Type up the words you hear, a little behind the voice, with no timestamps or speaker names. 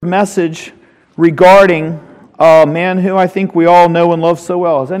Message regarding a man who I think we all know and love so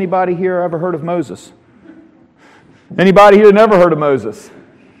well. Has anybody here ever heard of Moses? Anybody here never heard of Moses?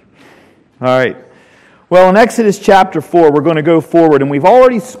 All right. Well, in Exodus chapter 4, we're going to go forward, and we've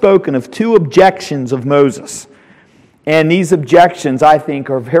already spoken of two objections of Moses. And these objections, I think,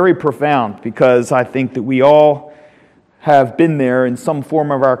 are very profound because I think that we all have been there in some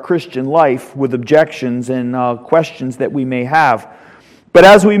form of our Christian life with objections and questions that we may have. But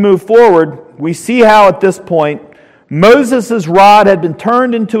as we move forward, we see how at this point, Moses' rod had been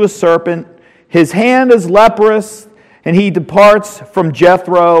turned into a serpent, his hand is leprous, and he departs from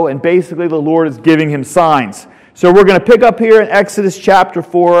Jethro, and basically the Lord is giving him signs. So we're going to pick up here in Exodus chapter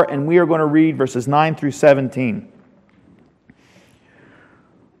 4, and we are going to read verses 9 through 17.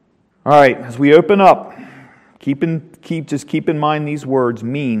 All right, as we open up, keep in mind these words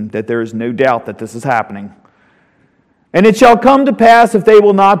mean that there is no doubt that this is happening. And it shall come to pass, if they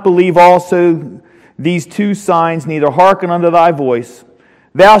will not believe also these two signs, neither hearken unto thy voice,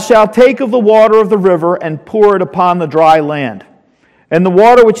 thou shalt take of the water of the river, and pour it upon the dry land. And the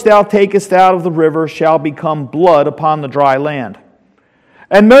water which thou takest out of the river shall become blood upon the dry land.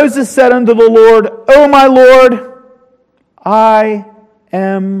 And Moses said unto the Lord, O my Lord, I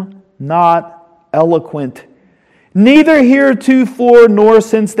am not eloquent, neither heretofore nor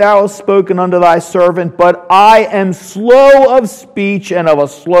since thou hast spoken unto thy servant, but I am slow of speech and of a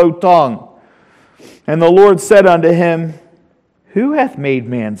slow tongue. And the Lord said unto him, Who hath made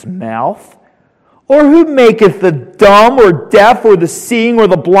man's mouth? Or who maketh the dumb or deaf or the seeing or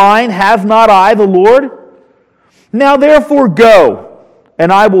the blind? Have not I the Lord? Now therefore go,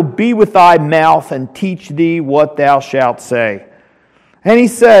 and I will be with thy mouth and teach thee what thou shalt say. And he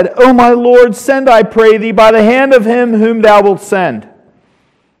said, O my Lord, send, I pray thee, by the hand of him whom thou wilt send.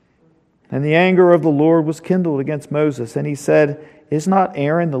 And the anger of the Lord was kindled against Moses. And he said, Is not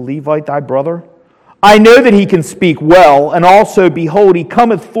Aaron the Levite thy brother? I know that he can speak well, and also, behold, he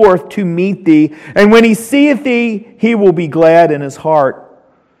cometh forth to meet thee. And when he seeth thee, he will be glad in his heart.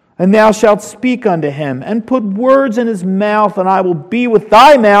 And thou shalt speak unto him, and put words in his mouth, and I will be with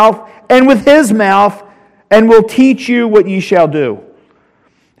thy mouth, and with his mouth, and will teach you what ye shall do.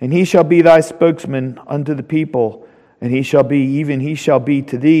 And he shall be thy spokesman unto the people, and he shall be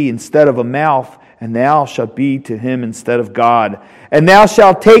to thee instead of a mouth, and thou shalt be to him instead of God. And thou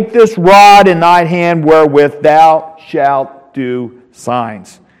shalt take this rod in thine hand, wherewith thou shalt do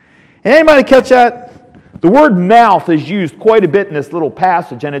signs. And anybody catch that? The word mouth is used quite a bit in this little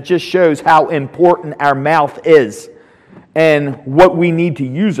passage, and it just shows how important our mouth is and what we need to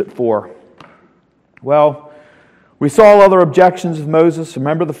use it for. Well, we saw other objections of Moses.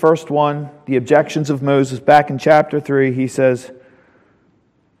 Remember the first one, the objections of Moses. Back in chapter 3, he says,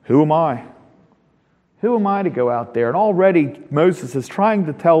 Who am I? Who am I to go out there? And already Moses is trying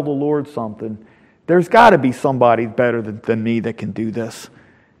to tell the Lord something. There's got to be somebody better than me that can do this.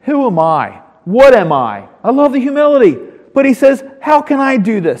 Who am I? What am I? I love the humility. But he says, how can I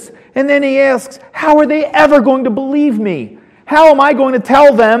do this? And then he asks, how are they ever going to believe me? How am I going to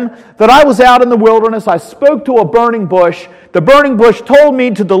tell them that I was out in the wilderness, I spoke to a burning bush, the burning bush told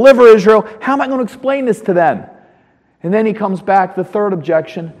me to deliver Israel? How am I going to explain this to them? And then he comes back, the third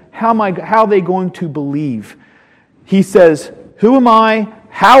objection, how are they going to believe? He says, who am I?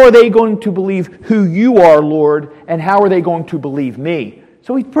 How are they going to believe who you are, Lord? And how are they going to believe me?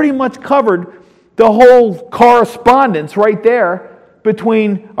 So he pretty much covered the whole correspondence right there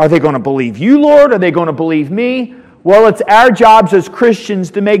between, are they going to believe you, Lord? Are they going to believe me? Well, it's our jobs as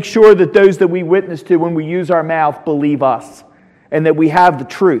Christians to make sure that those that we witness to when we use our mouth believe us and that we have the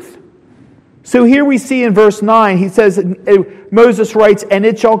truth. So here we see in verse 9, he says, Moses writes, And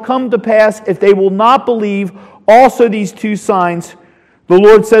it shall come to pass, if they will not believe also these two signs, the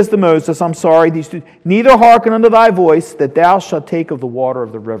Lord says to Moses, these two, neither hearken unto thy voice, that thou shalt take of the water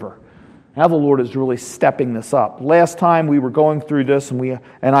of the river. Now the Lord is really stepping this up. Last time we were going through this,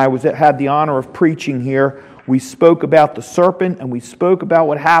 and I had the honor of preaching here. We spoke about the serpent, and we spoke about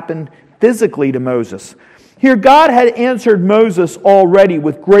what happened physically to Moses. Here, God had answered Moses already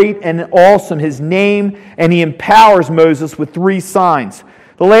with great and awesome, his name, and he empowers Moses with 3 signs.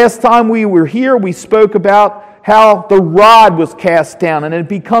 The last time we were here, we spoke about how the rod was cast down, and it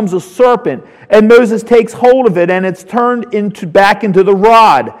becomes a serpent, and Moses takes hold of it, and it's turned back into the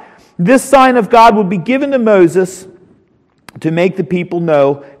rod. This sign of God will be given to Moses to make the people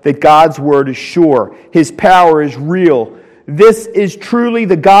know that God's word is sure. His power is real. This is truly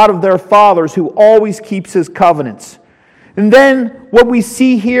the God of their fathers who always keeps his covenants. And then what we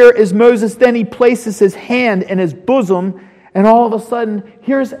see here is Moses, then he places his hand in his bosom, And all of a sudden,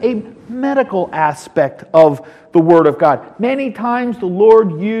 here's a medical aspect of the Word of God. Many times the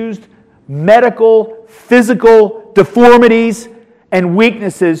Lord used medical, physical deformities and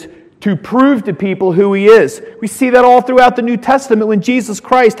weaknesses to prove to people who He is. We see that all throughout the New Testament when Jesus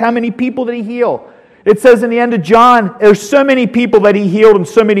Christ, how many people did He heal? It says in the end of John, there's so many people that He healed and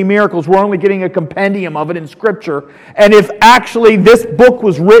so many miracles. We're only getting a compendium of it in Scripture. And if actually this book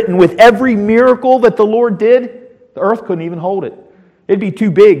was written with every miracle that the Lord did, the earth couldn't even hold it. It'd be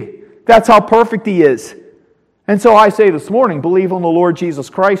too big. That's how perfect He is. And so I say this morning, believe on the Lord Jesus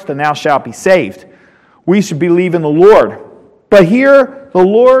Christ and thou shalt be saved. We should believe in the Lord. But here, the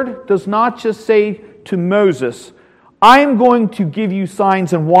Lord does not just say to Moses, I'm going to give you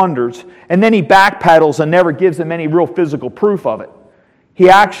signs and wonders, and then He backpedals and never gives him any real physical proof of it. He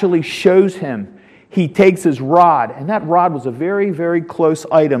actually shows him. He takes his rod, and that rod was a very, very close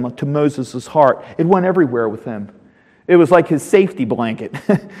item to Moses' heart. It went everywhere with him. It was like his safety blanket.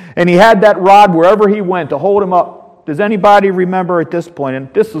 And he had that rod wherever he went to hold him up. Does anybody remember at this point,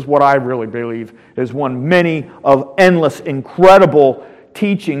 and this is what I really believe is one many of endless, incredible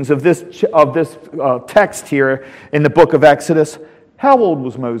teachings of this text here in the book of Exodus. How old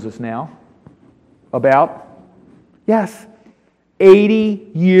was Moses now? About? Yes,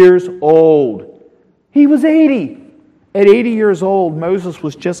 80 years old. He was 80. At 80 years old, Moses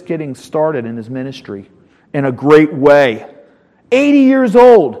was just getting started in his ministry in a great way. 80 years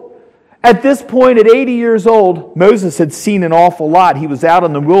old. At this point, at 80 years old, Moses had seen an awful lot. He was out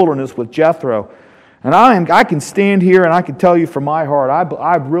in the wilderness with Jethro. And I can stand here and I can tell you from my heart,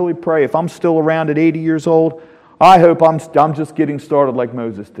 I really pray if I'm still around at 80 years old, I hope I'm just getting started like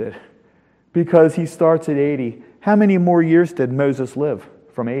Moses did. Because he starts at 80. How many more years did Moses live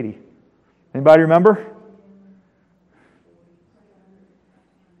from 80? Anybody remember?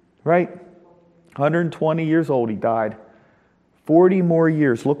 Right? 120 years old he died. 40 more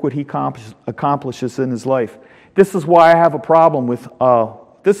years. Look what he accomplishes in his life. This is why I have a problem with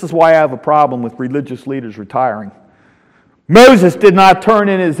religious leaders retiring. Moses did not turn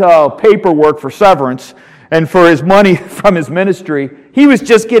in his paperwork for severance and for his money from his ministry. He was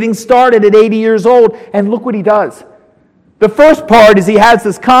just getting started at 80 years old, and look what he does. The first part is he has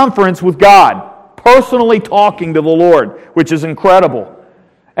this conference with God, personally talking to the Lord, which is incredible.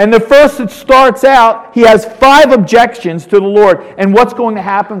 And the first it starts out, he has 5 objections to the Lord. And what's going to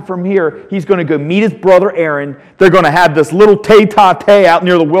happen from here? He's going to go meet his brother Aaron. They're going to have this little tete-a-tete out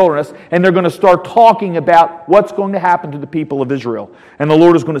near the wilderness. And they're going to start talking about what's going to happen to the people of Israel. And the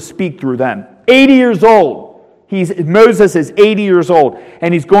Lord is going to speak through them. 80 years old. Moses is 80 years old.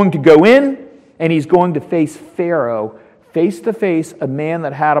 And he's going to go in and he's going to face Pharaoh face to face, a man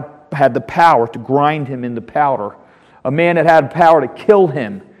that had the power to grind him into powder. A man that had power to kill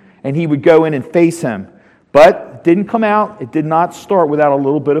him, and he would go in and face him. But it didn't come out, it did not start without a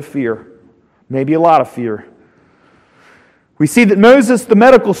little bit of fear. Maybe a lot of fear. We see that Moses, the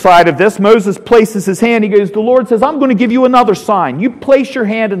medical side of this, Moses places his hand, he goes, the Lord says, I'm going to give you another sign. You place your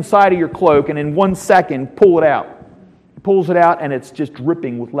hand inside of your cloak, and in 1 second, pull it out. He pulls it out, and it's just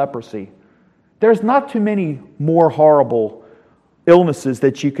dripping with leprosy. There's not too many more horrible illnesses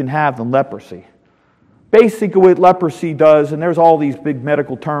that you can have than leprosy. Basically what leprosy does, and there's all these big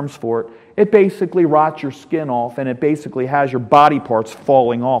medical terms for it, it basically rots your skin off and it basically has your body parts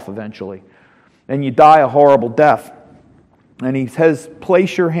falling off eventually. And you die a horrible death. And he says,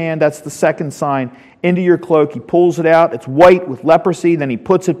 place your hand, that's the second sign, into your cloak. He pulls it out, it's white with leprosy, then he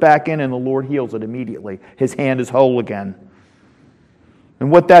puts it back in and the Lord heals it immediately. His hand is whole again.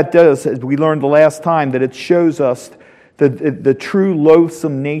 And what that does, as we learned the last time, that it shows us the true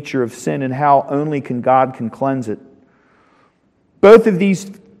loathsome nature of sin and how only God can cleanse it. Both of these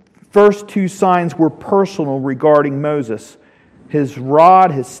first 2 signs were personal regarding Moses. His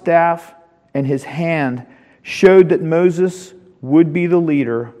rod, his staff, and his hand showed that Moses would be the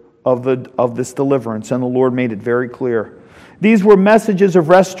leader of this deliverance, and the Lord made it very clear. These were messages of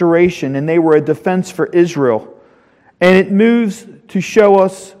restoration, and they were a defense for Israel. And it moves to show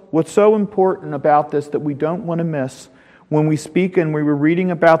us what's so important about this that we don't want to miss. When we speak and we were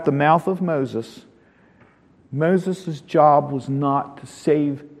reading about the mouth of Moses, Moses' job was not to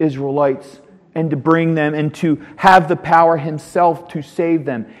save Israelites and to bring them and to have the power himself to save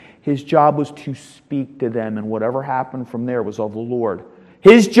them. His job was to speak to them, and whatever happened from there was of the Lord.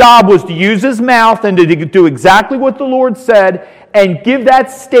 His job was to use his mouth and to do exactly what the Lord said and give that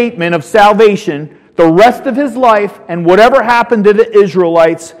statement of salvation the rest of his life, and whatever happened to the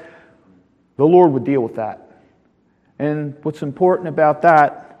Israelites, the Lord would deal with that. And what's important about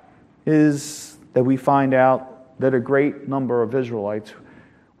that is that we find out that a great number of Israelites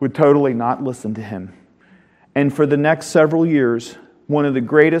would totally not listen to him. And for the next several years, one of the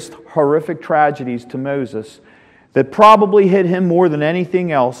greatest horrific tragedies to Moses that probably hit him more than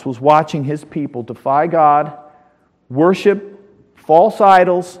anything else was watching his people defy God, worship false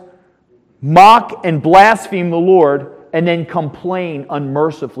idols, mock and blaspheme the Lord, and then complain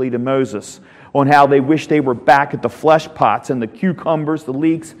unmercifully to Moses on how they wish they were back at the flesh pots and the cucumbers, the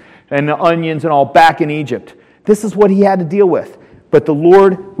leeks, and the onions and all back in Egypt. This is what he had to deal with. But the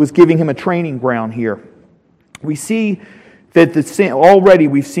Lord was giving him a training ground here. We see that already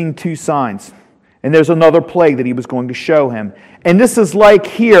we've seen two signs. And there's another plague that he was going to show him. And this is like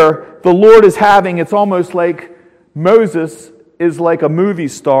here, the Lord is having, it's almost like Moses is like a movie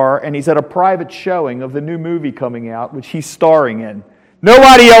star and he's at a private showing of the new movie coming out, which he's starring in.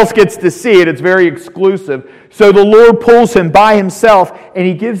 Nobody else gets to see it. It's very exclusive. So the Lord pulls him by himself and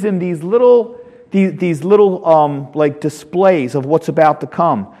he gives him these little like displays of what's about to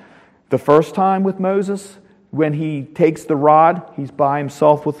come. The first time with Moses, when he takes the rod, he's by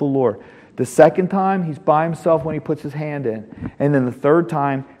himself with the Lord. The second time, he's by himself when he puts his hand in. And then the third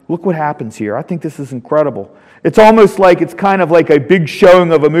time, look what happens here. I think this is incredible. It's almost like it's kind of like a big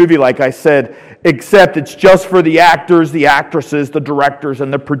showing of a movie, like I said, except it's just for the actors, the actresses, the directors,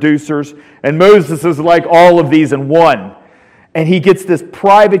 and the producers. And Moses is like all of these in one. And he gets this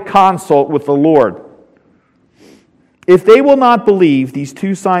private consult with the Lord. If they will not believe these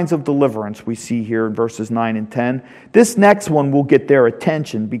two signs of deliverance we see here in verses 9 and 10, this next one will get their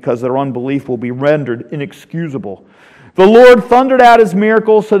attention because their unbelief will be rendered inexcusable. The Lord thundered out his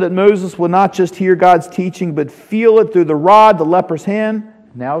miracle so that Moses would not just hear God's teaching, but feel it through the rod, the leper's hand.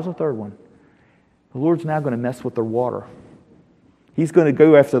 Now is the third one. The Lord's now going to mess with their water. He's going to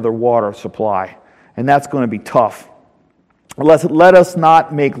go after their water supply, and that's going to be tough. Let us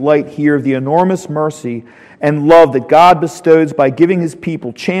not make light here of the enormous mercy and love that God bestows by giving his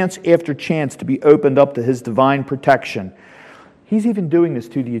people chance after chance to be opened up to his divine protection. He's even doing this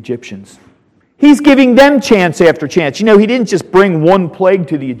to the Egyptians. He's giving them chance after chance. You know, he didn't just bring one plague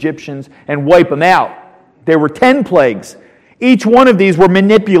to the Egyptians and wipe them out. There were 10 plagues. Each one of these were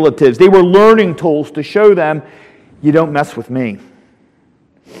manipulatives. They were learning tools to show them, you don't mess with me.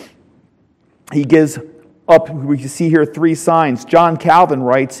 He gives up, we see here 3 signs. John Calvin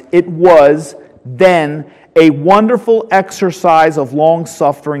writes, it was then a wonderful exercise of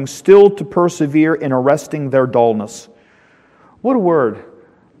long-suffering still to persevere in arresting their dullness. What a word.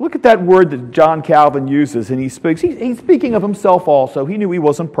 Look at that word that John Calvin uses, and he speaks. He's speaking of himself also. He knew he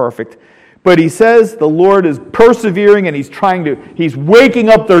wasn't perfect. But he says the Lord is persevering and he's waking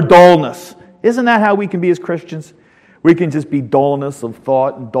up their dullness. Isn't that how we can be as Christians? We can just be dullness of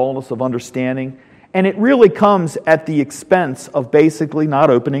thought and dullness of understanding. And it really comes at the expense of basically not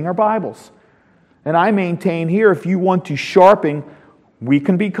opening our Bibles. And I maintain here, if you want to sharpen, we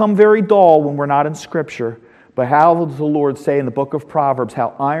can become very dull when we're not in Scripture. But how does the Lord say in the book of Proverbs,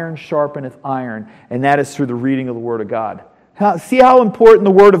 how iron sharpeneth iron, and that is through the reading of the Word of God. See how important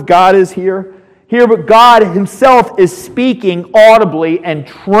the Word of God is here? Here, but God himself is speaking audibly and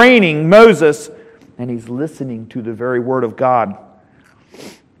training Moses, and he's listening to the very Word of God.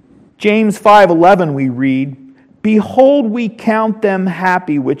 James 5:11 we read, behold, we count them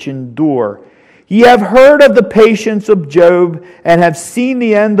happy which endure. Ye have heard of the patience of Job, and have seen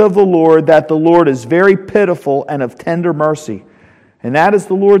the end of the Lord, that the Lord is very pitiful and of tender mercy. And that is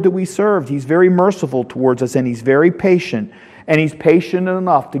the Lord that we serve. He's very merciful towards us, and he's very patient. And he's patient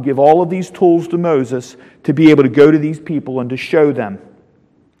enough to give all of these tools to Moses to be able to go to these people and to show them.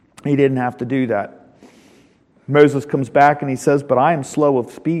 He didn't have to do that. Moses comes back and he says, but I am slow of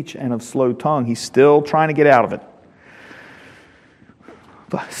speech and of slow tongue. He's still trying to get out of it.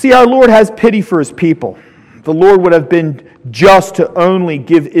 See, our Lord has pity for his people. The Lord would have been just to only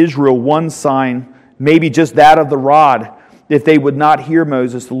give Israel one sign, maybe just that of the rod. If they would not hear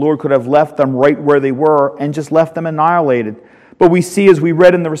Moses, the Lord could have left them right where they were and just left them annihilated. But we see, as we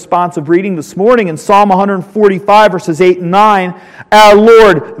read in the responsive reading this morning in Psalm 145, verses 8 and 9, our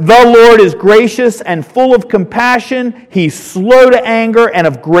Lord, the Lord is gracious and full of compassion. He's slow to anger and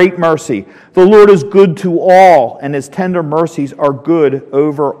of great mercy. The Lord is good to all, and his tender mercies are good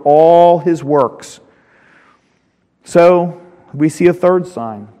over all his works. So, we see a third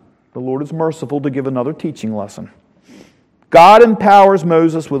sign. The Lord is merciful to give another teaching lesson. God empowers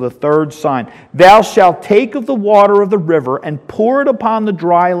Moses with a third sign. Thou shalt take of the water of the river and pour it upon the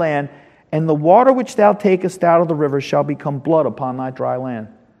dry land, and the water which thou takest out of the river shall become blood upon thy dry land.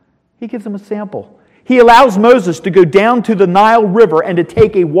 He gives him a sample. He allows Moses to go down to the Nile River and to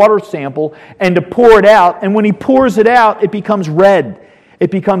take a water sample and to pour it out. And when he pours it out, it becomes red.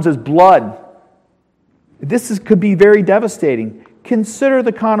 It becomes as blood. Could be very devastating. Consider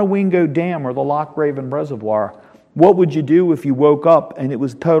the Conowingo Dam or the Loch Raven Reservoir. What would you do if you woke up and it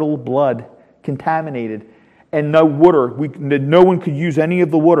was total blood, contaminated, and no water? No one could use any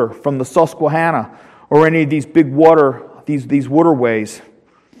of the water from the Susquehanna or any of these big water, these waterways.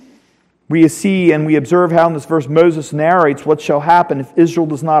 We see and we observe how in this verse Moses narrates what shall happen if Israel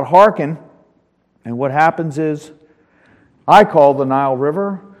does not hearken. And what happens is, I call the Nile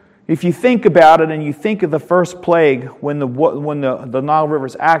River. If you think about it and you think of the first plague, when the Nile River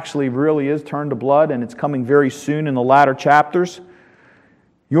actually really is turned to blood, and it's coming very soon in the latter chapters,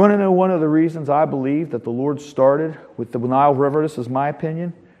 you want to know one of the reasons I believe that the Lord started with the Nile River? This is my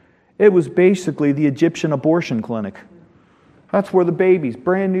opinion. It was basically the Egyptian abortion clinic. That's where the babies,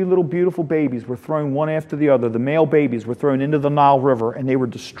 brand new little beautiful babies, were thrown one after the other. The male babies were thrown into the Nile River and they were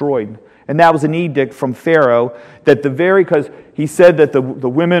destroyed. And that was an edict from Pharaoh that because he said that the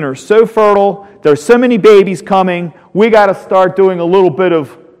women are so fertile, there's so many babies coming, we got to start doing a little bit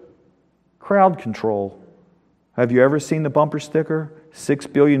of crowd control. Have you ever seen the bumper sticker, 6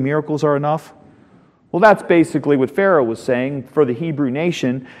 billion miracles are enough? Well, that's basically what Pharaoh was saying for the Hebrew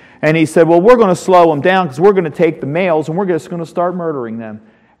nation. And he said, well, we're going to slow them down because we're going to take the males and we're just going to start murdering them.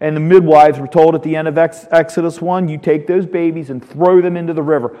 And the midwives were told at the end of Exodus 1, you take those babies and throw them into the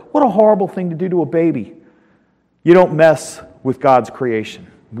river. What a horrible thing to do to a baby. You don't mess with God's creation.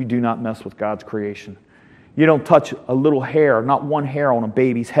 We do not mess with God's creation. You don't touch a little hair, not one hair on a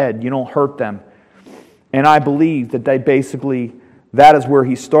baby's head. You don't hurt them. And I believe that that is where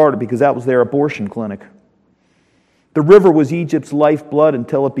he started because that was their abortion clinic. The river was Egypt's lifeblood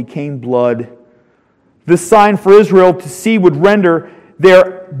until it became blood. This sign for Israel to see would render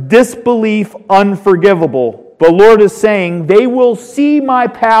their disbelief unforgivable. The Lord is saying, they will see my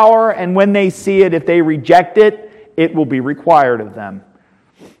power, and when they see it, if they reject it, it will be required of them.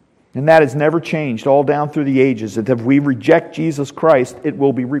 And that has never changed all down through the ages, that if we reject Jesus Christ, it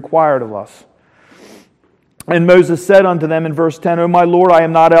will be required of us. And Moses said unto them in verse 10, O my Lord, I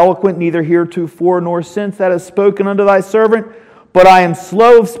am not eloquent, neither heretofore nor since that has spoken unto thy servant, but I am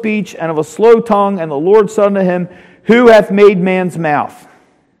slow of speech and of a slow tongue. And the Lord said unto him, Who hath made man's mouth?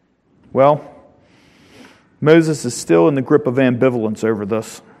 Well, Moses is still in the grip of ambivalence over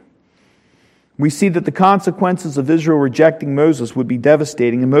this. We see that the consequences of Israel rejecting Moses would be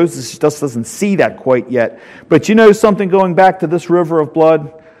devastating, and Moses just doesn't see that quite yet. But you know something, going back to this river of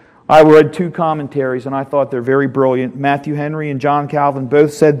blood? I read 2 commentaries, and I thought they're very brilliant. Matthew Henry and John Calvin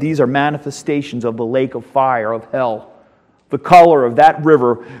both said these are manifestations of the lake of fire, of hell. The color of that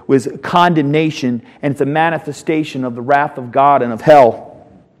river was condemnation, and it's a manifestation of the wrath of God and of hell.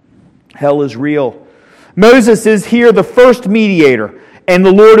 Hell is real. Moses is here the first mediator, and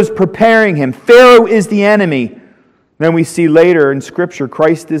the Lord is preparing him. Pharaoh is the enemy. Then we see later in Scripture,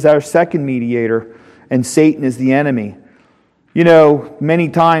 Christ is our second mediator, and Satan is the enemy. You know, many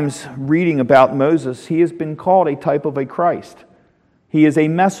times reading about Moses, he has been called a type of a Christ. He is a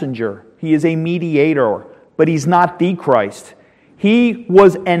messenger. He is a mediator, but he's not the Christ. He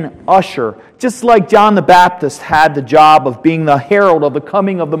was an usher. Just like John the Baptist had the job of being the herald of the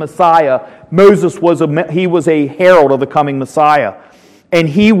coming of the Messiah, Moses was a herald of the coming Messiah. And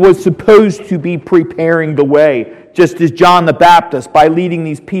he was supposed to be preparing the way, just as John the Baptist, by leading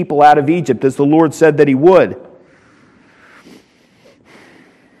these people out of Egypt, as the Lord said that he would.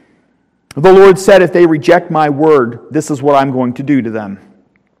 The Lord said, if they reject my word, this is what I'm going to do to them.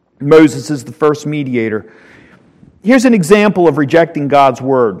 Moses is the first mediator. Here's an example of rejecting God's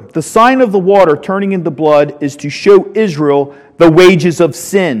word. The sign of the water turning into blood is to show Israel the wages of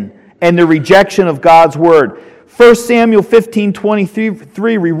sin and the rejection of God's word. 1 Samuel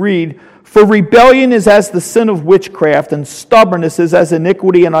 15:23 we read, For rebellion is as the sin of witchcraft, and stubbornness is as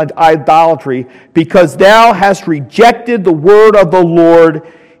iniquity and idolatry, because thou hast rejected the word of the Lord,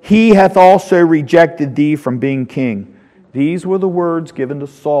 he hath also rejected thee from being king. These were the words given to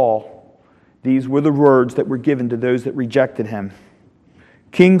Saul. These were the words that were given to those that rejected him.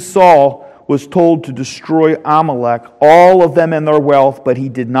 King Saul was told to destroy Amalek, all of them and their wealth, but he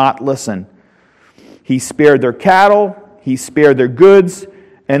did not listen. He spared their cattle, he spared their goods,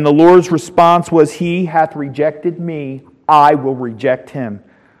 and the Lord's response was, He hath rejected me, I will reject him.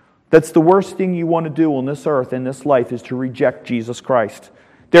 That's the worst thing you want to do on this earth, in this life, is to reject Jesus Christ.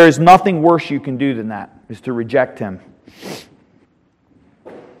 There is nothing worse you can do than that, is to reject him.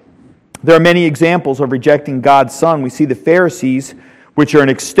 There are many examples of rejecting God's Son. We see the Pharisees, which are an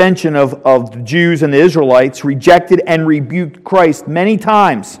extension of the Jews and the Israelites, rejected and rebuked Christ many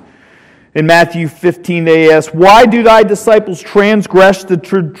times. In Matthew 15, they ask, Why do thy disciples transgress the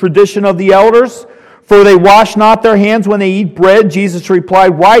tradition of the elders? For they wash not their hands when they eat bread. Jesus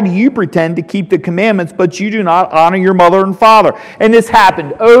replied, why do you pretend to keep the commandments, but you do not honor your mother and father? And this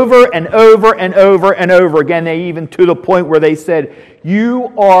happened over and over and over and over again. They even to the point where they said,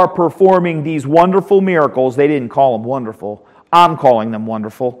 you are performing these wonderful miracles. They didn't call them wonderful. I'm calling them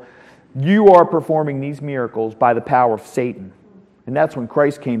wonderful. You are performing these miracles by the power of Satan. And that's when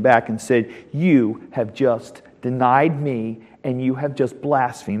Christ came back and said, you have just denied me, and you have just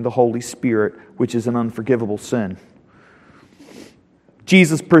blasphemed the Holy Spirit, which is an unforgivable sin.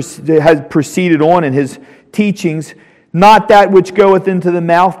 Jesus has proceeded on in his teachings, not that which goeth into the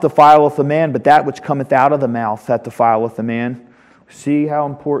mouth defileth a man, but that which cometh out of the mouth that defileth a man. See how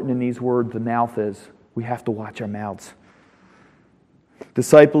important in these words the mouth is. We have to watch our mouths.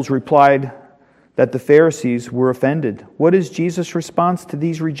 Disciples replied that the Pharisees were offended. What is Jesus' response to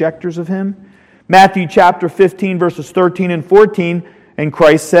these rejectors of him? Matthew chapter 15, verses 13 and 14, and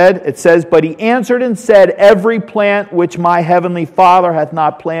Christ said, it says, but he answered and said, every plant which my heavenly Father hath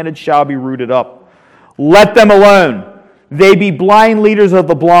not planted shall be rooted up. Let them alone. They be blind leaders of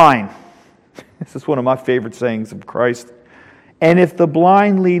the blind. This is one of my favorite sayings of Christ. And if the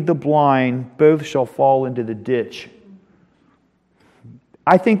blind lead the blind, both shall fall into the ditch.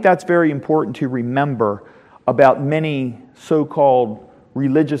 I think that's very important to remember about many so-called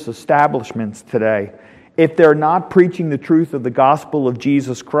religious establishments today. If they're not preaching the truth of the gospel of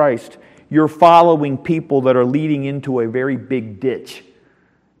Jesus Christ, you're following people that are leading into a very big ditch.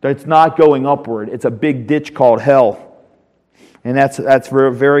 That's not going upward. It's a big ditch called hell. And that's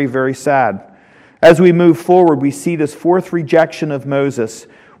very, very, very sad. As we move forward, we see this fourth rejection of Moses.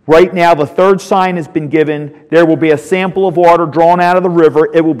 Right now, the third sign has been given. There will be a sample of water drawn out of the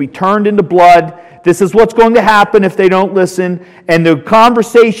river. It will be turned into blood. This is what's going to happen if they don't listen. And the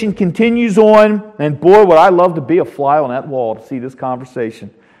conversation continues on. And boy, would I love to be a fly on that wall to see this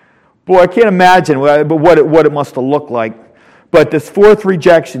conversation. Boy, I can't imagine what it must have looked like. But this fourth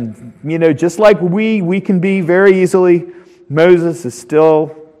rejection, just like we can be very easily, Moses is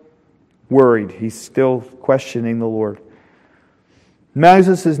still worried. He's still questioning the Lord.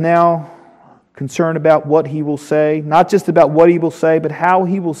 Moses is now concerned about what he will say, not just about what he will say, but how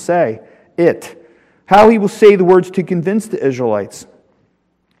he will say it. How he will say the words to convince the Israelites.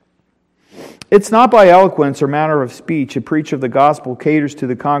 It's not by eloquence or manner of speech a preach of the gospel caters to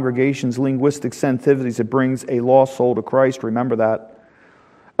the congregation's linguistic sensitivities that brings a lost soul to Christ. Remember that.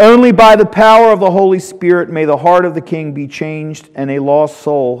 Only by the power of the Holy Spirit may the heart of the king be changed and a lost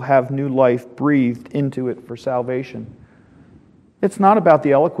soul have new life breathed into it for salvation. It's not about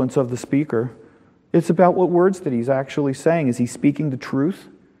the eloquence of the speaker. It's about what words that he's actually saying. Is he speaking the truth?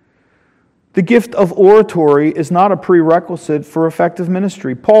 The gift of oratory is not a prerequisite for effective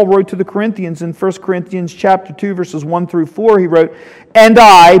ministry. Paul wrote to the Corinthians in 1 Corinthians chapter 2, verses 1 through 4, he wrote, and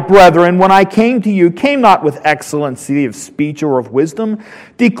I, brethren, when I came to you, came not with excellency of speech or of wisdom,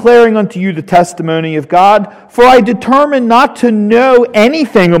 declaring unto you the testimony of God, for I determined not to know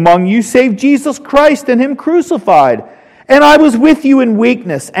anything among you save Jesus Christ and him crucified. And I was with you in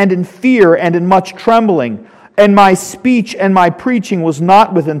weakness and in fear and in much trembling. And my speech and my preaching was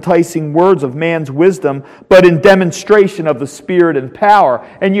not with enticing words of man's wisdom, but in demonstration of the Spirit and power.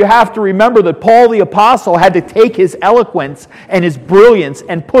 And you have to remember that Paul the Apostle had to take his eloquence and his brilliance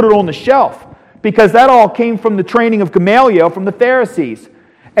and put it on the shelf, because that all came from the training of Gamaliel from the Pharisees.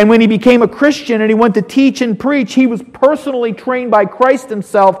 And when he became a Christian and he went to teach and preach, he was personally trained by Christ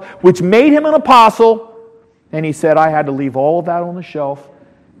himself, which made him an apostle. And he said, I had to leave all of that on the shelf.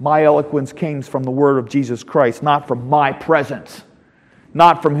 My eloquence came from the word of Jesus Christ, not from my presence,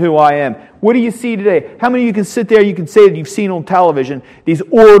 not from who I am. What do you see today? How many of you can sit there, you can say that you've seen on television, these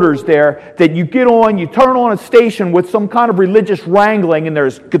orders there, that you get on, you turn on a station with some kind of religious wrangling, and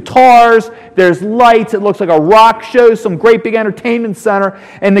there's guitars, there's lights, it looks like a rock show, some great big entertainment center,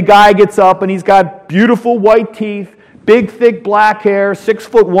 and the guy gets up and he's got beautiful white teeth, big, thick black hair,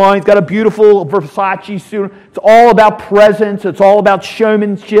 6'1". He's got a beautiful Versace suit. It's all about presence. It's all about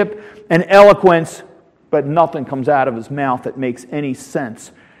showmanship and eloquence. But nothing comes out of his mouth that makes any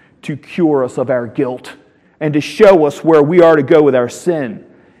sense to cure us of our guilt and to show us where we are to go with our sin.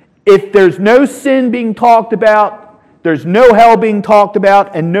 If there's no sin being talked about, there's no hell being talked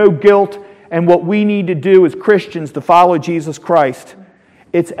about, and no guilt, and what we need to do as Christians to follow Jesus Christ,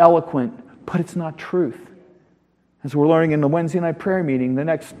 it's eloquent, but it's not truth. As we're learning in the Wednesday night prayer meeting, the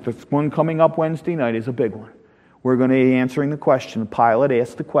next one coming up Wednesday night is a big one. We're going to be answering the question. Pilate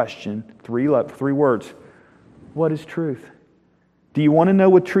asked the question, three words. What is truth? Do you want to know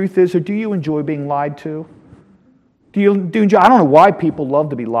what truth is, or do you enjoy being lied to? Do you enjoy? I don't know why people love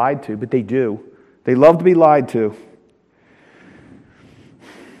to be lied to, but they do. They love to be lied to.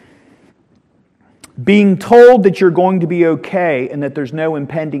 Being told that you're going to be okay and that there's no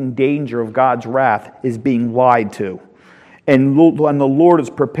impending danger of God's wrath is being lied to. And the Lord is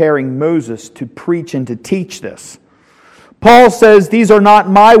preparing Moses to preach and to teach this. Paul says, these are not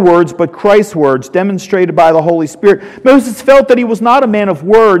my words, but Christ's words, demonstrated by the Holy Spirit. Moses felt that he was not a man of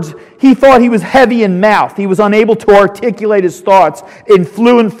words. He thought he was heavy in mouth. He was unable to articulate his thoughts in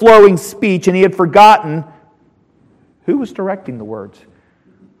fluent, flowing speech, and he had forgotten who was directing the words.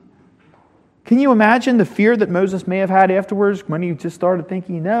 Can you imagine the fear that Moses may have had afterwards when he just started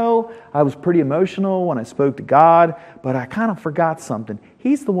thinking, I was pretty emotional when I spoke to God, but I kind of forgot something.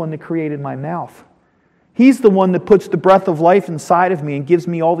 He's the one that created my mouth. He's the one that puts the breath of life inside of me and gives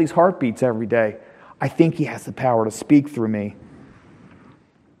me all these heartbeats every day. I think He has the power to speak through me.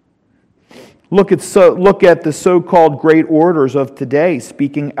 Look at the so-called great orators of today,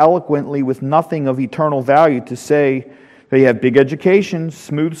 speaking eloquently with nothing of eternal value, to say they have big education,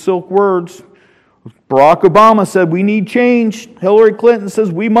 smooth silk words. Barack Obama said we need change. Hillary Clinton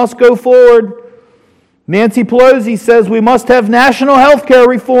says we must go forward. Nancy Pelosi says we must have national health care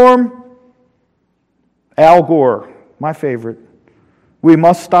reform. Al Gore, my favorite, we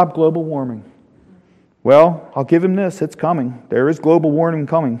must stop global warming. Well, I'll give him this, it's coming. There is global warming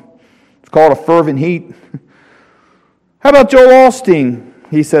coming. It's called a fervent heat. How about Joel Osteen?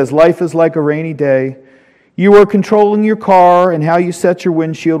 He says, life is like a rainy day. You are controlling your car, and how you set your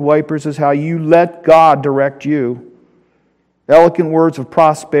windshield wipers is how you let God direct you. Eloquent words of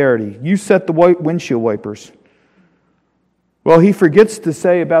prosperity. You set the windshield wipers. Well, he forgets to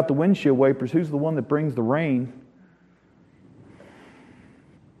say about the windshield wipers, who's the one that brings the rain?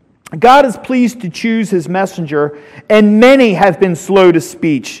 God is pleased to choose His messenger, and many have been slow to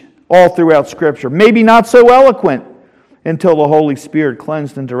speech all throughout Scripture. Maybe not so eloquent until the Holy Spirit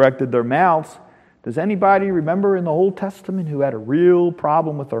cleansed and directed their mouths. Does anybody remember in the Old Testament who had a real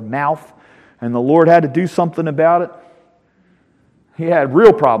problem with their mouth and the Lord had to do something about it? He had a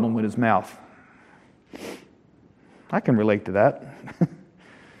real problem with his mouth. I can relate to that.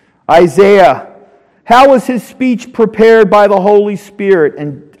 Isaiah, how was his speech prepared by the Holy Spirit?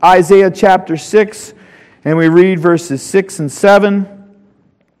 In Isaiah chapter 6, and we read verses 6 and 7.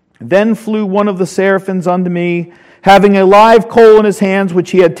 Then flew one of the seraphims unto me, having a live coal in his hands,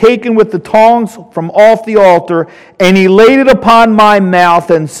 which he had taken with the tongs from off the altar, and he laid it upon my mouth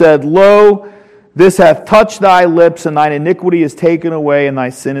and said, Lo, this hath touched thy lips, and thine iniquity is taken away, and thy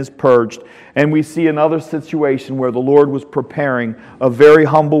sin is purged. And we see another situation where the Lord was preparing a very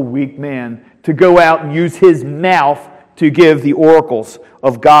humble, weak man to go out and use his mouth to give the oracles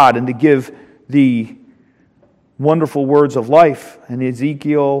of God and to give the wonderful words of life. And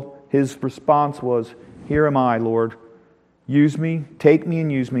Ezekiel, his response was, Here am I, Lord. Use me, take me,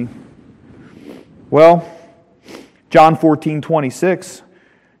 and use me. Well, John 14:26.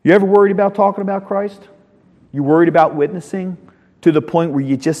 You ever worried about talking about Christ? You worried about witnessing to the point where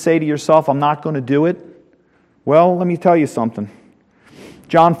you just say to yourself, I'm not going to do it? Well, let me tell you something.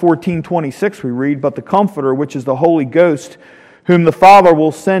 John 14:26 we read, But the Comforter, which is the Holy Ghost, whom the Father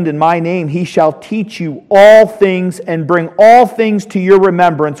will send in my name, He shall teach you all things and bring all things to your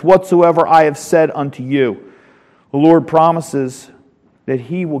remembrance whatsoever I have said unto you. The Lord promises that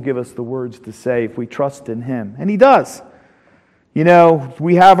He will give us the words to say if we trust in Him. And He does. You know,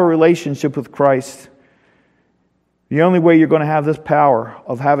 we have a relationship with Christ. The only way you're going to have this power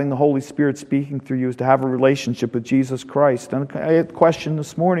of having the Holy Spirit speaking through you is to have a relationship with Jesus Christ. And I had a question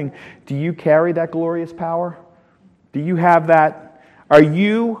this morning. Do you carry that glorious power? Do you have that? Are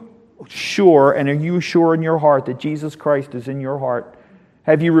you sure, and are you sure in your heart that Jesus Christ is in your heart?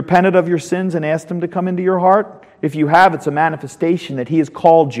 Have you repented of your sins and asked Him to come into your heart? If you have, it's a manifestation that He has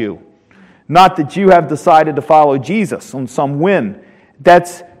called you. Not that you have decided to follow Jesus on some whim.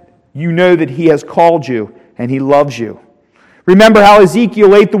 That's, you know that He has called you and He loves you. Remember how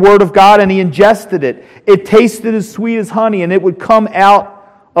Ezekiel ate the Word of God and he ingested it. It tasted as sweet as honey, and it would come out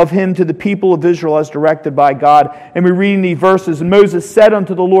of him to the people of Israel as directed by God. And we read in these verses, And Moses said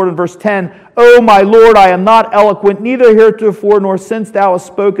unto the Lord in verse 10, O my Lord, I am not eloquent, neither heretofore nor since thou hast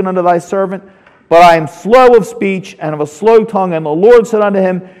spoken unto thy servant, but I am slow of speech and of a slow tongue. And the Lord said unto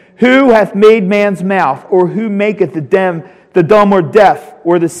him, Who hath made man's mouth, or who maketh the dumb or deaf,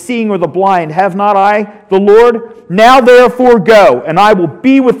 or the seeing or the blind? Have not I the Lord? Now therefore go, and I will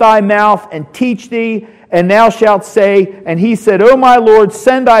be with thy mouth and teach thee, and thou shalt say, And he said, O my Lord,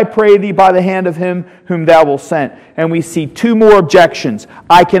 send I pray thee by the hand of him whom thou wilt send. And we see two more objections.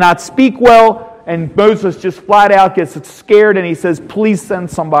 I cannot speak well, and Moses just flat out gets scared and he says, Please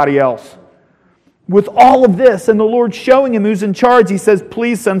send somebody else. With all of this, and the Lord showing him who's in charge, he says,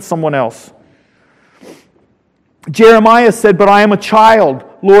 Please send someone else. Jeremiah said, But I am a child.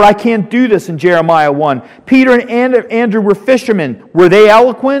 Lord, I can't do this in Jeremiah 1. Peter and Andrew were fishermen. Were they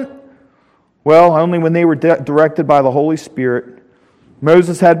eloquent? Well, only when they were directed by the Holy Spirit.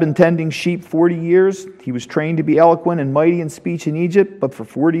 Moses had been tending sheep 40 years. He was trained to be eloquent and mighty in speech in Egypt, but for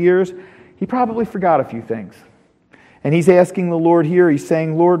 40 years, he probably forgot a few things. And he's asking the Lord here, he's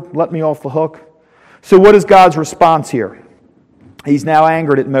saying, Lord, let me off the hook. So what is God's response here? He's now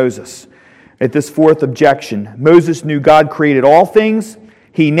angered at Moses at this fourth objection. Moses knew God created all things.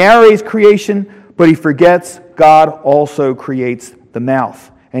 He narrates creation, but he forgets God also creates the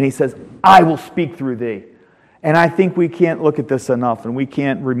mouth. And he says, I will speak through thee. And I think we can't look at this enough, and we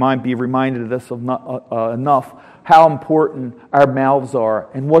can't be reminded of this enough, how important our mouths are,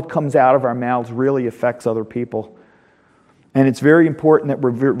 and what comes out of our mouths really affects other people. And it's very important that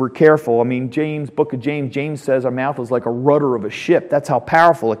we're careful. I mean, book of James says our mouth is like a rudder of a ship. That's how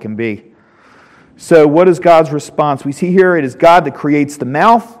powerful it can be. So what is God's response? We see here it is God that creates the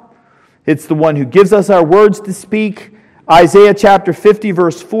mouth. It's the one who gives us our words to speak. Isaiah chapter 50,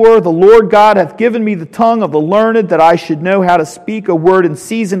 verse 4, the Lord God hath given me the tongue of the learned, that I should know how to speak a word in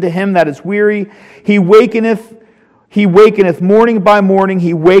season to him that is weary. He wakeneth morning by morning,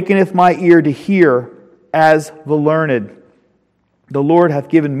 he wakeneth my ear to hear as the learned. The Lord hath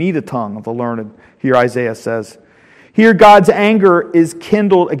given me the tongue of the learned, here Isaiah says. Here God's anger is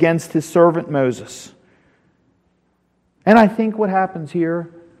kindled against his servant Moses. And I think what happens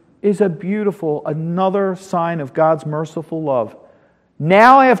here is another sign of God's merciful love.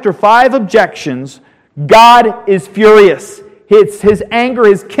 Now, after 5 objections, God is furious. His anger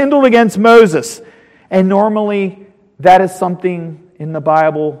is kindled against Moses. And normally, that is something in the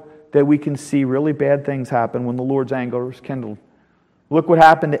Bible that we can see really bad things happen when the Lord's anger is kindled. Look what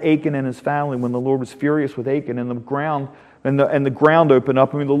happened to Achan and his family when the Lord was furious with Achan, and the ground opened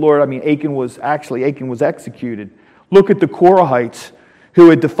up. Achan was executed. Look at the Korahites who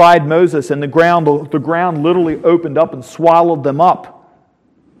had defied Moses, and the ground literally opened up and swallowed them up.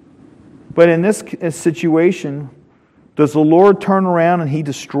 But in this situation, does the Lord turn around and he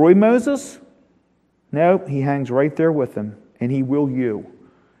destroy Moses? No, he hangs right there with him, and he will you.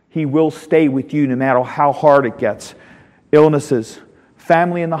 He will stay with you no matter how hard it gets. Illnesses,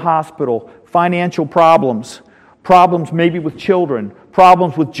 family in the hospital, financial problems maybe with children,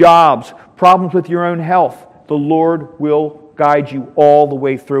 problems with jobs, problems with your own health. The Lord will guide you all the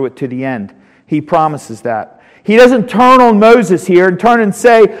way through it to the end. He promises that. He doesn't turn on Moses here and turn and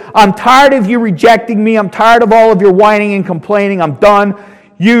say, I'm tired of you rejecting me. I'm tired of all of your whining and complaining. I'm done.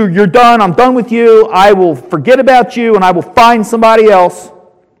 You're done. I'm done with you. I will forget about you and I will find somebody else.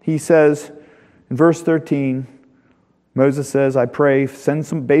 He says in verse 13, Moses says, I pray, it's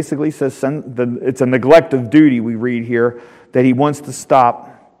a neglect of duty we read here that he wants to stop.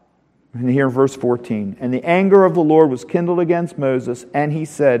 And here in verse 14, and the anger of the Lord was kindled against Moses, and he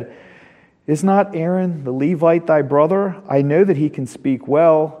said, Is not Aaron the Levite thy brother? I know that he can speak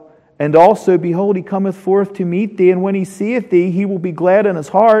well. And also, behold, he cometh forth to meet thee, and when he seeth thee, he will be glad in his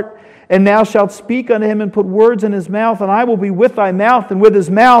heart. And thou shalt speak unto him and put words in his mouth, and I will be with thy mouth and with his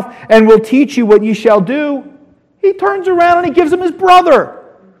mouth, and will teach you what ye shall do. He turns around and he gives him his brother.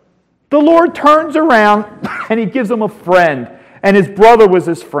 The Lord turns around and he gives him a friend. And his brother was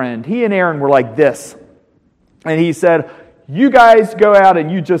his friend. He and Aaron were like this. And he said, you guys go out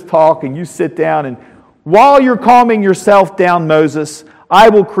and you just talk and you sit down. And while you're calming yourself down, Moses, I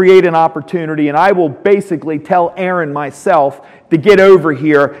will create an opportunity and I will basically tell Aaron myself to get over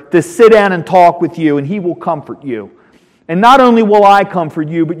here, to sit down and talk with you, and he will comfort you. And not only will I comfort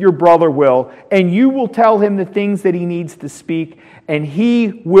you, but your brother will. And you will tell him the things that he needs to speak, and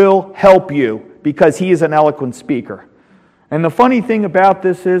he will help you because he is an eloquent speaker. And the funny thing about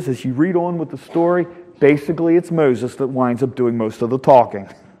this is, as you read on with the story, basically it's Moses that winds up doing most of the talking.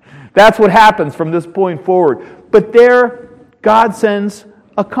 That's what happens from this point forward. But there, God sends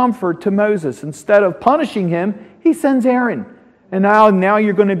a comfort to Moses. Instead of punishing him, he sends Aaron. And now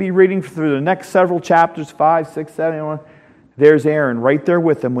you're going to be reading through the next several chapters, 5, 6, 7, 8. There's Aaron right there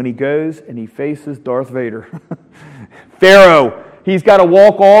with him when he goes and he faces Darth Vader. Pharaoh, he's got to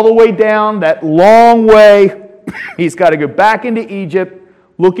walk all the way down that long way. He's got to go back into Egypt,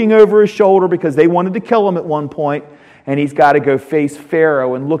 looking over his shoulder because they wanted to kill him at one point. And he's got to go face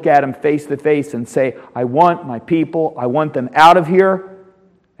Pharaoh and look at him face to face and say, I want my people, I want them out of here.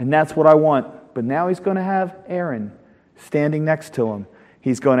 And that's what I want. But now he's going to have Aaron standing next to him.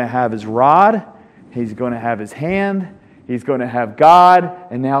 He's going to have his rod. He's going to have his hand. He's going to have God.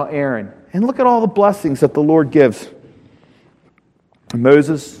 And now Aaron. And look at all the blessings that the Lord gives.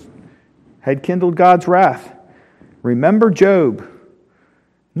 Moses had kindled God's wrath. Remember Job.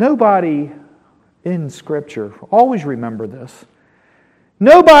 Nobody in Scripture, always remember this,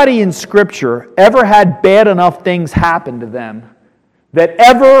 Nobody in Scripture ever had bad enough things happen to them that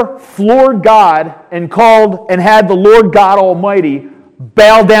ever floored God and called and had the Lord God Almighty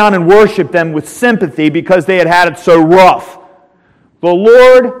bow down and worship them with sympathy because they had it so rough. The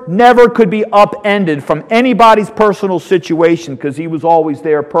Lord never could be upended from anybody's personal situation because He was always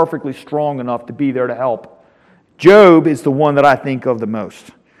there perfectly strong enough to be there to help. Job is the one that I think of the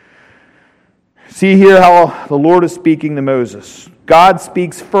most. See here how the Lord is speaking to Moses. God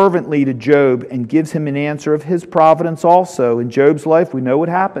speaks fervently to Job and gives him an answer of His providence also. In Job's life, we know what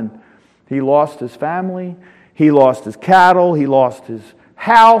happened. He lost his family, he lost his cattle, he lost his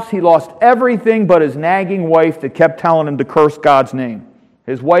house, he lost everything but his nagging wife that kept telling him to curse God's name.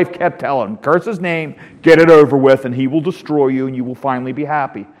 His wife kept telling him, curse His name, get it over with, and He will destroy you and you will finally be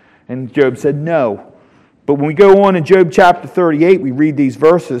happy. And Job said no. But when we go on in Job chapter 38, we read these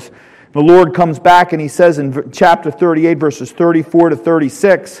verses. The Lord comes back and He says in chapter 38, verses 34 to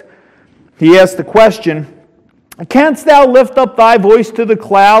 36, He asks the question, canst thou lift up thy voice to the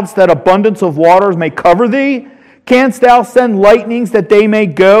clouds, that abundance of waters may cover thee? Canst thou send lightnings, that they may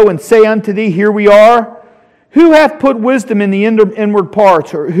go and say unto thee, here we are? Who hath put wisdom in the inward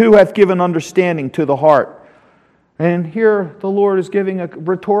parts, or who hath given understanding to the heart? And here the Lord is giving a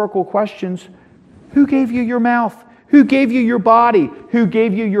rhetorical questions. Who gave you your mouth? Who gave you your body? Who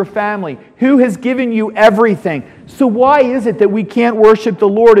gave you your family? Who has given you everything? So why is it that we can't worship the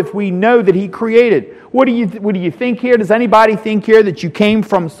Lord if we know that He created? What do you think here? Does anybody think here that you came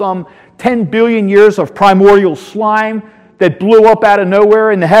from some 10 billion years of primordial slime that blew up out of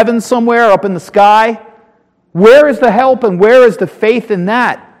nowhere in the heavens somewhere, up in the sky? Where is the help and where is the faith in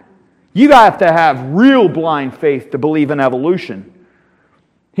that? You have to have real blind faith to believe in evolution.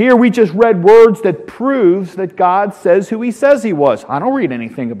 Here we just read words that proves that God says who He says He was. I don't read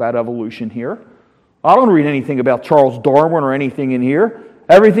anything about evolution here. I don't read anything about Charles Darwin or anything in here.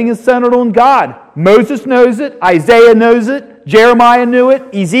 Everything is centered on God. Moses knows it. Isaiah knows it. Jeremiah knew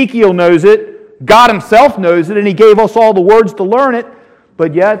it. Ezekiel knows it. God Himself knows it, and He gave us all the words to learn it.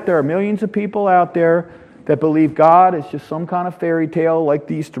 But yet there are millions of people out there that believe God is just some kind of fairy tale like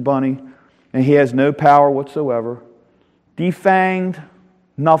the Easter Bunny, and He has no power whatsoever. Defanged,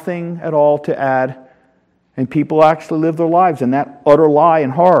 nothing at all to add, and people actually live their lives in that utter lie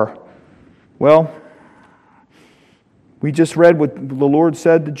and horror. Well, we just read what the Lord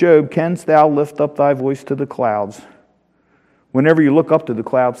said to Job, canst thou lift up thy voice to the clouds? Whenever you look up to the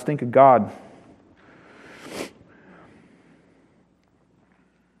clouds, think of God.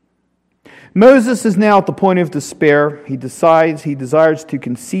 Moses is now at the point of despair. He desires to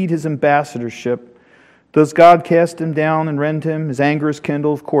concede his ambassadorship. Does God cast him down and rend him? His anger is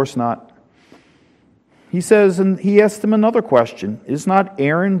kindled? Of course not. He says, and he asks him another question. Is not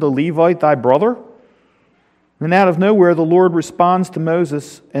Aaron the Levite thy brother? And out of nowhere the Lord responds to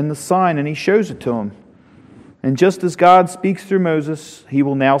Moses and the sign, and He shows it to him. And just as God speaks through Moses, He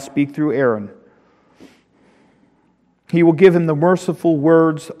will now speak through Aaron. He will give him the merciful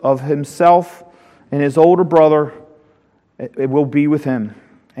words of himself, and his older brother it will be with him.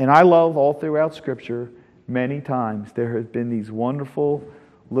 And I love all throughout Scripture, many times there have been these wonderful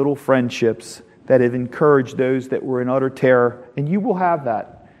little friendships that have encouraged those that were in utter terror, and you will have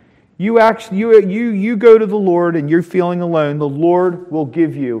that. You go to the Lord and you're feeling alone, the Lord will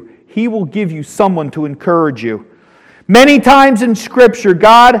give you. He will give you someone to encourage you. Many times in Scripture,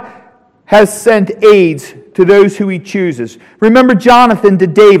 God has sent aids to those who He chooses. Remember Jonathan to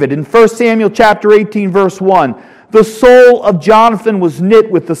David in 1 Samuel chapter 18, verse 1. The soul of Jonathan was knit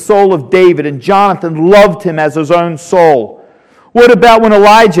with the soul of David, and Jonathan loved him as his own soul. What about when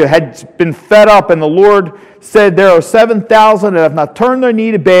Elijah had been fed up and the Lord said there are 7,000 that have not turned their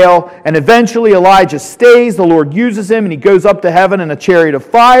knee to Baal, and eventually Elijah stays, the Lord uses him, and he goes up to heaven in a chariot of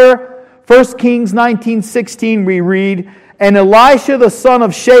fire. 1 Kings 19:16 we read, and Elisha the son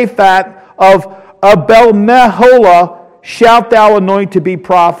of Shaphat of Abel-Meholah shalt thou anoint to be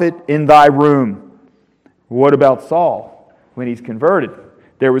prophet in thy room. What about Saul when he's converted?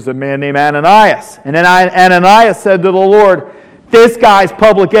 There was a man named Ananias. And then Ananias said to the Lord, this guy's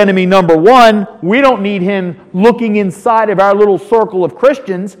public enemy number one. We don't need him looking inside of our little circle of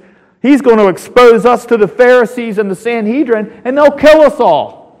Christians. He's going to expose us to the Pharisees and the Sanhedrin, and they'll kill us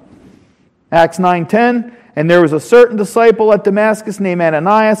all. Acts 9:10, and there was a certain disciple at Damascus named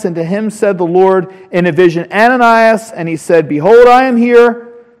Ananias, and to him said the Lord in a vision, Ananias, and he said, behold, I am here.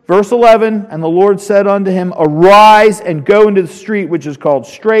 Verse 11, and the Lord said unto him, arise and go into the street which is called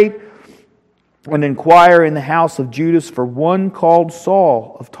Straight, and inquire in the house of Judas for one called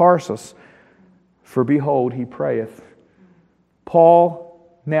Saul of Tarsus. For behold, he prayeth. Paul,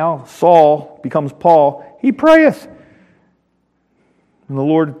 now Saul becomes Paul, he prayeth. And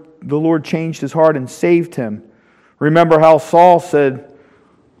the Lord changed his heart and saved him. Remember how Saul said,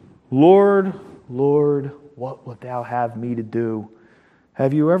 Lord, Lord, what wilt thou have me to do?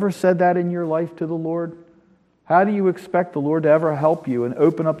 Have you ever said that in your life to the Lord? How do you expect the Lord to ever help you and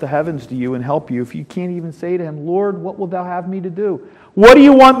open up the heavens to you and help you if you can't even say to him, Lord, what wilt thou have me to do? What do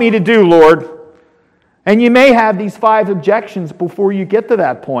you want me to do, Lord? And you may have these 5 objections before you get to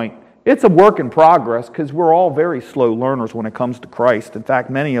that point. It's a work in progress because we're all very slow learners when it comes to Christ. In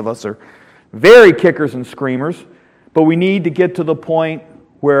fact, many of us are very kickers and screamers, but we need to get to the point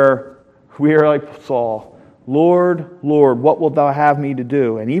where we are like Saul, Lord, Lord, what wilt thou have me to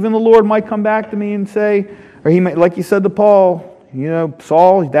do? And even the Lord might come back to me and say, or he might, like you said to Paul,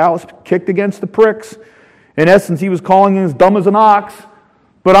 Saul, thou hast kicked against the pricks. In essence, he was calling him as dumb as an ox.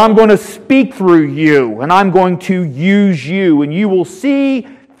 But I'm going to speak through you, and I'm going to use you, and you will see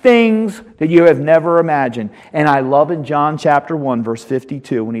things that you have never imagined. And I love in John chapter 1, verse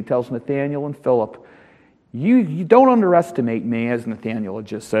 52, when he tells Nathanael and Philip, you don't underestimate me, as Nathanael had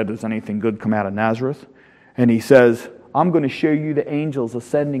just said, does anything good come out of Nazareth? And he says, I'm going to show you the angels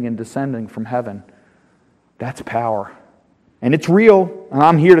ascending and descending from heaven. That's power. And it's real, and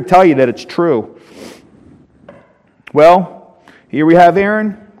I'm here to tell you that it's true. Well, here we have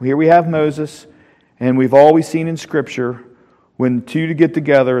Aaron, here we have Moses, and we've always seen in Scripture, when 2 to get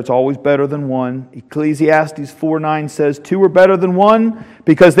together, it's always better than 1. Ecclesiastes 4:9 says, 2 are better than 1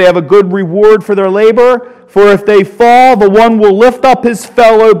 because they have a good reward for their labor. For if they fall, the one will lift up his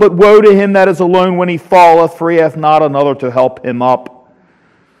fellow, but woe to him that is alone when he falleth, for he hath not another to help him up.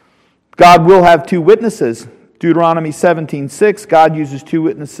 God will have 2 witnesses. Deuteronomy 17:6, God uses 2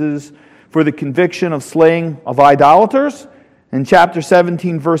 witnesses for the conviction of slaying of idolaters. In chapter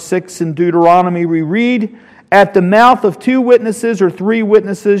 17, verse 6 in Deuteronomy, we read, at the mouth of 2 witnesses or 3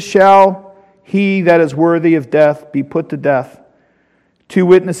 witnesses shall he that is worthy of death be put to death. 2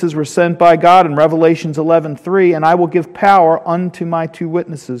 witnesses were sent by God in Revelations 11:3, and I will give power unto my 2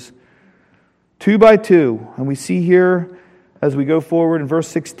 witnesses. 2 by 2. And we see here as we go forward in verse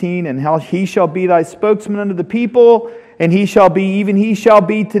 16, and how he shall be thy spokesman unto the people, and he shall be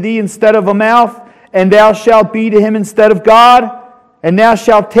to thee instead of a mouth, and thou shalt be to him instead of God. And thou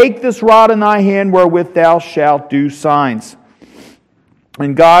shalt take this rod in thy hand wherewith thou shalt do signs.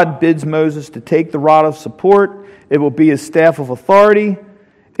 And God bids Moses to take the rod of support. It will be his staff of authority.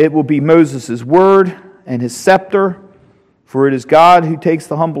 It will be Moses' word and his scepter. For it is God who takes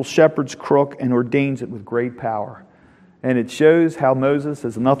the humble shepherd's crook and ordains it with great power. And it shows how Moses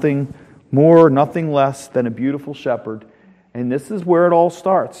is nothing more, nothing less than a beautiful shepherd. And this is where it all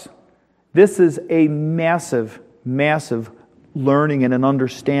starts. This is a massive, massive learning and an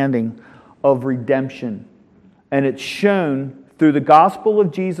understanding of redemption. And it's shown through the gospel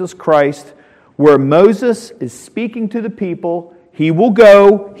of Jesus Christ, where Moses is speaking to the people. He will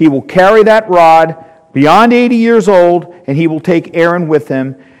go, he will carry that rod beyond 80 years old, and he will take Aaron with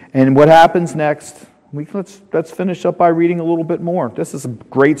him. And what happens next? Let's finish up by reading a little bit more. This is a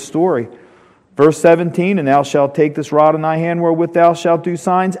great story. Verse 17, and thou shalt take this rod in thy hand wherewith thou shalt do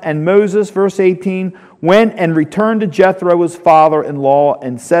signs. And Moses, verse 18, went and returned to Jethro his father-in-law,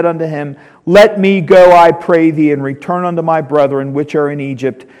 and said unto him, let me go, I pray thee, and return unto my brethren which are in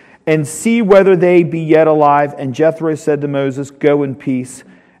Egypt, and see whether they be yet alive. And Jethro said to Moses, go in peace.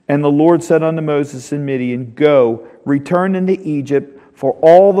 And the Lord said unto Moses in Midian, go, return into Egypt, for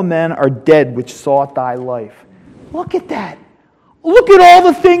all the men are dead which sought thy life. Look at that. Look at all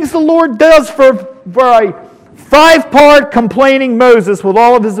the things the Lord does for a 5-part complaining Moses with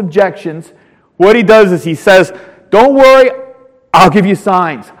all of his objections. What he does is he says, don't worry, I'll give you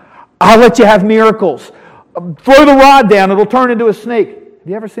signs. I'll let you have miracles. Throw the rod down, it'll turn into a snake. Have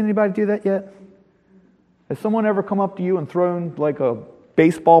you ever seen anybody do that yet? Has someone ever come up to you and thrown like a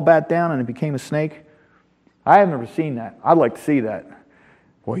baseball bat down and it became a snake? I have never seen that. I'd like to see that.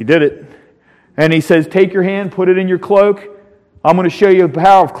 Well, he did it. And he says, take your hand, put it in your cloak. I'm going to show you the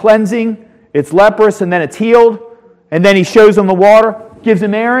power of cleansing. It's leprous and then it's healed. And then he shows him the water, gives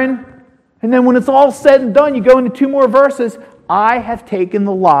him Aaron. And then when it's all said and done, you go into 2 more verses. I have taken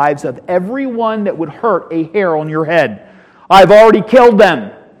the lives of everyone that would hurt a hair on your head. I've already killed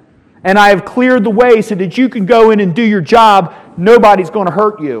them. And I have cleared the way so that you can go in and do your job. Nobody's going to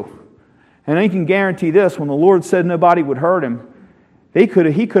hurt you. And I can guarantee this, when the Lord said nobody would hurt him, he could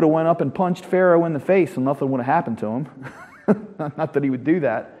have went up and punched Pharaoh in the face and nothing would have happened to him. Not that he would do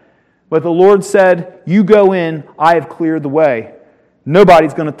that. But the Lord said, you go in, I have cleared the way.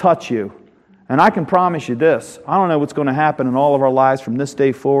 Nobody's going to touch you. And I can promise you this, I don't know what's going to happen in all of our lives from this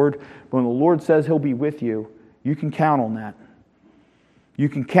day forward, but when the Lord says He'll be with you, you can count on that. You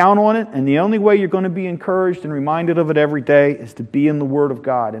can count on it, and the only way you're going to be encouraged and reminded of it every day is to be in the Word of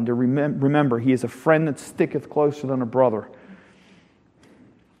God and to remember He is a friend that sticketh closer than a brother.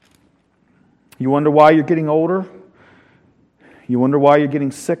 You wonder why you're getting older? You wonder why you're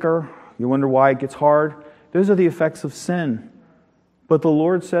getting sicker? You wonder why it gets hard? Those are the effects of sin. But the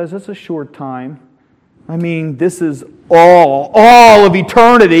Lord says it's a short time. I mean, this is all of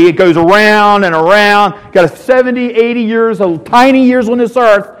eternity. It goes around and around. You've got 70, 80 years, tiny years on this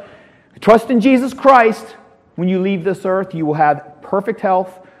earth. Trust in Jesus Christ. When you leave this earth, you will have perfect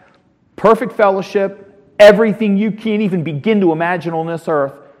health, perfect fellowship, everything you can't even begin to imagine on this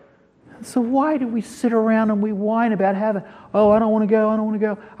earth. So why do we sit around and we whine about heaven? Oh, I don't want to go, I don't want to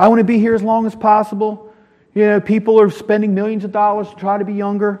go. I want to be here as long as possible. You know, people are spending millions of dollars to try to be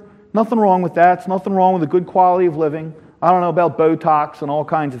younger. Nothing wrong with that. It's nothing wrong with a good quality of living. I don't know about Botox and all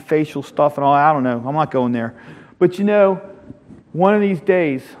kinds of facial stuff and all. I don't know. I'm not going there. But you know, one of these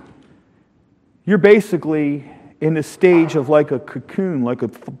days, you're basically in the stage of like a cocoon, like a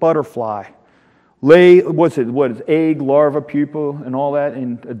butterfly. What is egg, larva, pupa, and all that,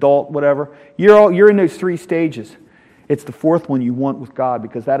 and adult, whatever. You're in those three stages. It's the fourth one you want with God,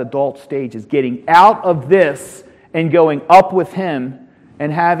 because that adult stage is getting out of this and going up with Him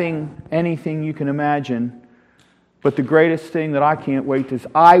and having anything you can imagine. But the greatest thing that I can't wait is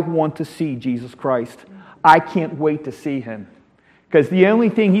I want to see Jesus Christ. I can't wait to see Him. Because the only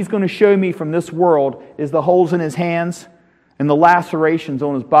thing He's going to show me from this world is the holes in His hands and the lacerations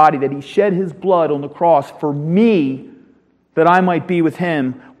on His body, that He shed His blood on the cross for me, that I might be with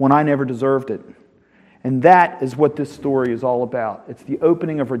Him when I never deserved it. And that is what this story is all about. It's the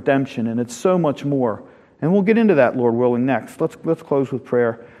opening of redemption, and it's so much more. And we'll get into that, Lord willing, next. Let's close with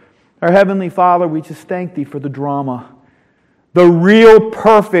prayer. Our Heavenly Father, we just thank Thee for the drama. The real,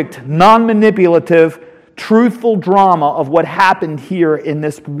 perfect, non-manipulative, truthful drama of what happened here in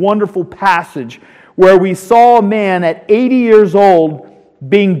this wonderful passage, where we saw a man at 80 years old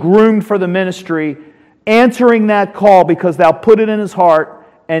being groomed for the ministry, answering that call because Thou put it in his heart,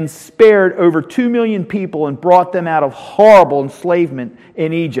 and spared over 2 million people and brought them out of horrible enslavement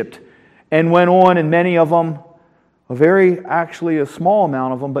in Egypt. And went on, and many of them, a small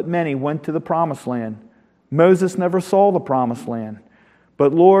amount of them, but many went to the promised land. Moses never saw the promised land.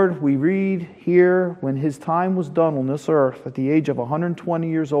 But Lord, we read here, when his time was done on this earth, at the age of 120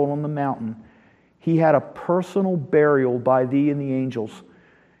 years old on the mountain, he had a personal burial by Thee and the angels.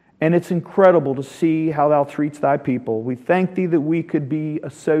 And it's incredible to see how Thou treats Thy people. We thank Thee that we could be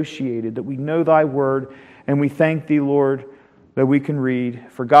associated, that we know Thy word, and we thank Thee, Lord, that we can read,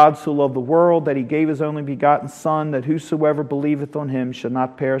 For God so loved the world that He gave His only begotten Son, that whosoever believeth on Him shall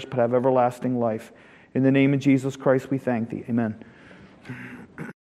not perish but have everlasting life. In the name of Jesus Christ we thank Thee. Amen.